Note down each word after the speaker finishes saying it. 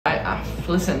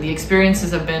listen, the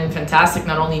experiences have been fantastic,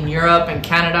 not only in Europe and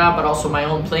Canada, but also my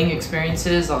own playing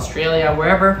experiences, Australia,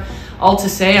 wherever. All to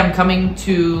say, I'm coming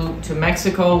to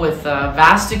Mexico with a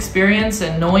vast experience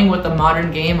and knowing what the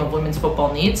modern game of women's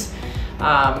football needs,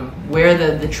 where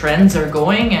the trends are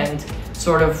going, and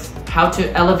sort of how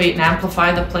to elevate and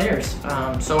amplify the players.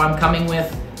 So I'm coming with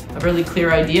a really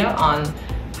clear idea on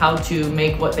how to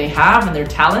make what they have and their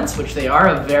talents, which they are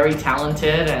a very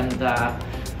talented and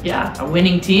yeah, a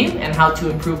winning team, and how to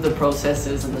improve the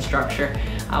processes and the structure,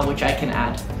 which I can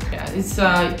add. Yeah, it's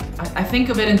I think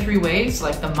of it in three ways.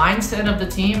 Like, the mindset of the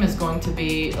team is going to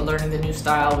be learning the new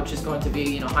style, which is going to be,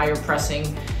 you know, higher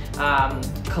pressing,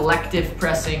 collective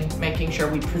pressing, making sure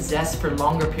we possess for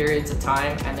longer periods of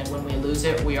time, and then when we lose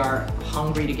it, we are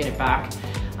hungry to get it back.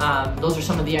 Those are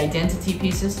some of the identity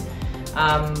pieces.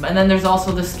 And then there's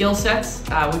also the skill sets,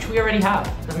 which we already have.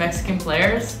 The Mexican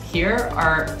players here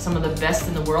are some of the best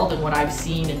in the world in what I've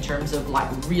seen in terms of like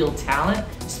real talent,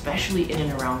 especially in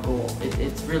and around goal.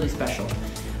 It's really special.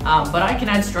 But I can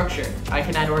add structure, I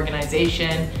can add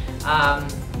organization,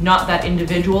 not that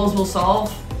individuals will solve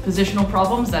positional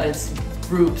problems, that it's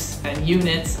groups and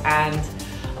units and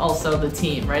also the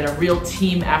team, right? A real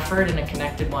team effort and a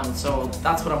connected one. So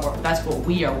that's what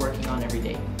we are working on every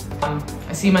day.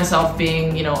 I see myself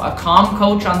being, you know, a calm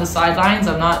coach on the sidelines.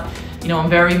 I'm not, you know, I'm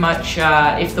very much,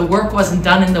 if the work wasn't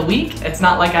done in the week, it's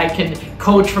not like I can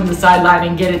coach from the sideline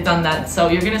and get it done that. So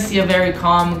you're gonna see a very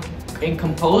calm and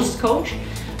composed coach,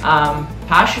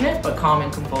 passionate, but calm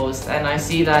and composed. And I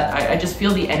see that, I just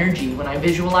feel the energy when I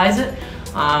visualize it.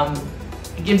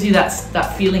 It gives you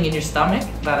that feeling in your stomach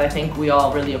that I think we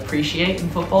all really appreciate in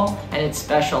football, and it's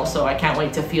special. So I can't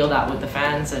wait to feel that with the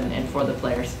fans and for the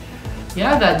players.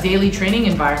 Yeah, that daily training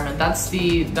environment, that's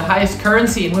the highest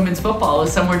currency in women's football,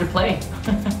 is somewhere to play.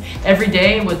 Every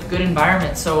day with good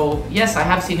environment. So yes, I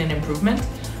have seen an improvement,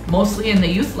 mostly in the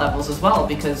youth levels as well,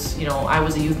 because, you know, I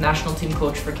was a youth national team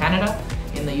coach for Canada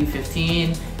in the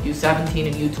U15, U17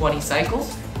 and U20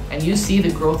 cycles. And you see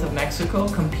the growth of Mexico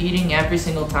competing every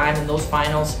single time in those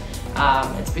finals.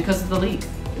 It's because of the league.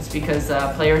 It's because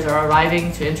players are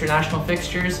arriving to international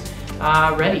fixtures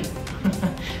ready.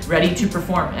 Ready to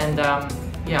perform, and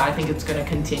yeah, I think it's going to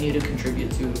continue to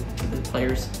contribute to the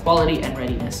players' quality and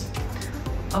readiness.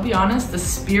 I'll be honest, the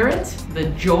spirit, the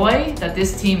joy that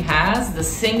this team has, the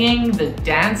singing, the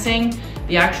dancing,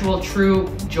 the actual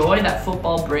true joy that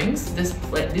football brings,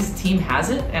 this team has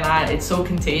it, and it's so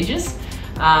contagious.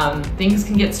 Things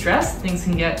can get stressed, things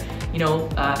can get, you know,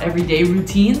 everyday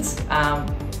routines.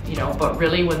 You know, but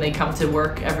really when they come to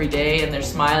work every day and they're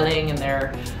smiling and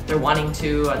they're wanting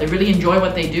to, they really enjoy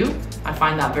what they do, I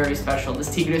find that very special.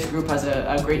 This Tigres group has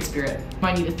a great spirit.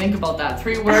 I need to think about that.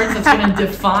 3 words that's going to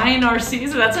define our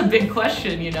season. That's a big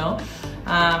question, you know.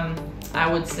 I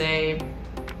would say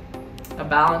a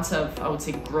balance of, I would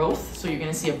say, growth. So you're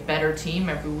going to see a better team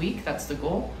every week. That's the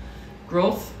goal.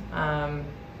 Growth,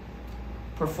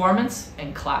 performance,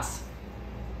 and class.